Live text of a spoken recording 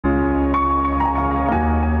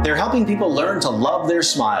They're helping people learn to love their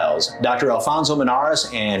smiles. Dr. Alfonso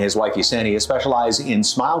Monarres and his wife Yesenia specialize in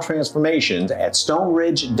smile transformations at Stone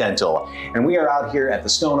Ridge Dental. And we are out here at the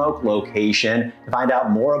Stone Oak location to find out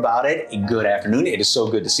more about it. Good afternoon. It is so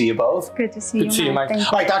good to see you both. Good to see you. Good to see you, Mike.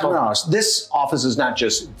 All right, Dr. Monarres, this office is not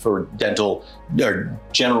just for dental or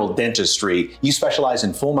general dentistry. You specialize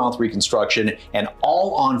in full mouth reconstruction and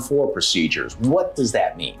all-on-4 procedures. What does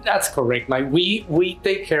that mean? That's correct, Mike. We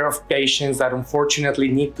take care of patients that unfortunately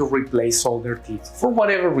need to replace all their teeth for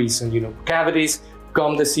whatever reason, cavities,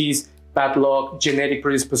 gum disease, bad luck, genetic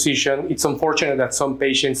predisposition. It's unfortunate that some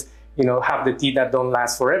patients, have the teeth that don't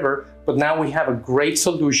last forever, but now we have a great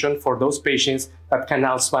solution for those patients that can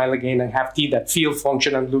now smile again and have teeth that feel,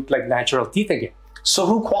 function, and look like natural teeth again. So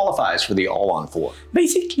who qualifies for the all-on-4?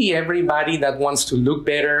 Basically everybody that wants to look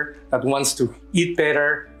better, that wants to eat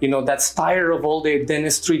better, that's tired of all the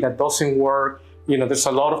dentistry that doesn't work. There's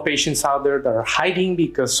a lot of patients out there that are hiding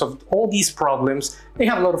because of all these problems. They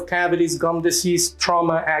have a lot of cavities, gum disease,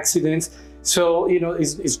 trauma, accidents. So,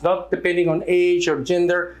 it's not depending on age or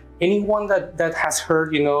gender. Anyone that has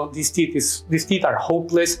heard, these teeth are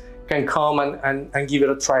hopeless can come and give it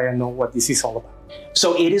a try and know what this is all about.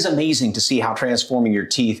 So it is amazing to see how transforming your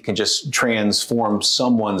teeth can just transform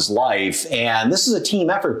someone's life. And this is a team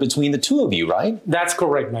effort between the two of you, right? That's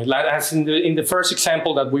correct, Mike. As in the first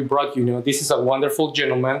example that we brought you, this is a wonderful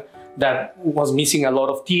gentleman that was missing a lot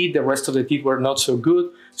of teeth. The rest of the teeth were not so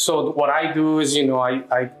good. So what I do is,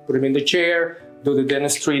 I put him in the chair, do the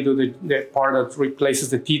dentistry, do the part that replaces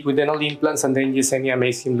the teeth with dental implants, and then Yesenia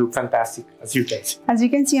makes him look fantastic, as you can see. As you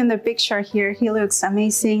can see on the picture here, he looks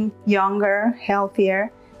amazing, younger, healthier.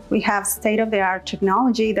 We have state-of-the-art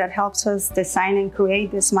technology that helps us design and create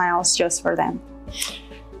the smiles just for them.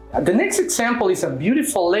 The next example is a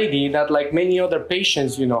beautiful lady that, like many other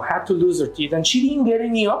patients, had to lose her teeth, and she didn't get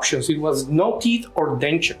any options. It was no teeth or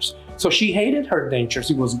dentures. So she hated her dentures.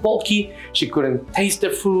 It was bulky. She couldn't taste the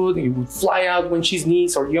food. It would fly out when she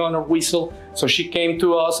sneezed or yawn or whistle. So she came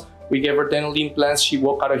to us. We gave her dental implants. She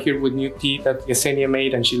walked out of here with new teeth that Yesenia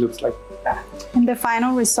made, and she looks like that. And the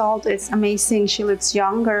final result is amazing. She looks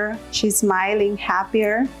younger. She's smiling,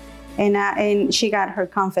 happier, and she got her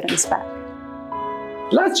confidence back.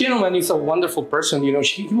 Last gentleman is a wonderful person. He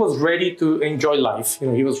was ready to enjoy life.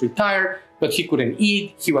 He was retired, but he couldn't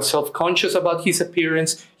eat. He was self-conscious about his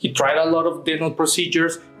appearance. He tried a lot of dental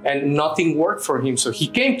procedures and nothing worked for him. So he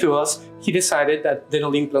came to us. He decided that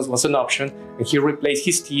dental implants was an option, and he replaced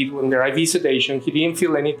his teeth with their IV sedation. He didn't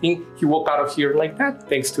feel anything. He walked out of here like that,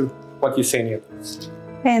 thanks to what Yesenia does.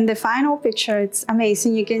 And the final picture, it's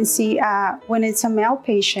amazing. You can see when it's a male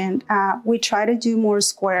patient, we try to do more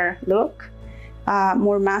square look.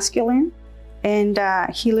 More masculine, and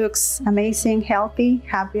he looks amazing, healthy,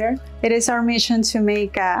 happier. It is our mission to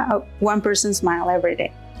make one person smile every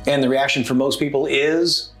day. And the reaction from most people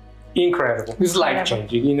is? Incredible. It's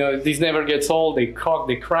life-changing. This never gets old. They hug,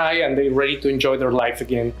 they cry, and they're ready to enjoy their life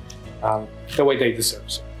again the way they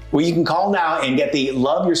deserve. Well, you can call now and get the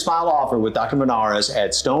Love Your Smile offer with Dr. Monarres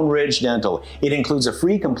at Stone Ridge Dental. It includes a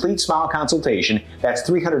free complete smile consultation. That's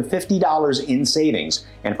 $350 in savings.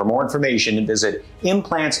 And for more information, visit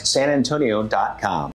implantsantantonio.com.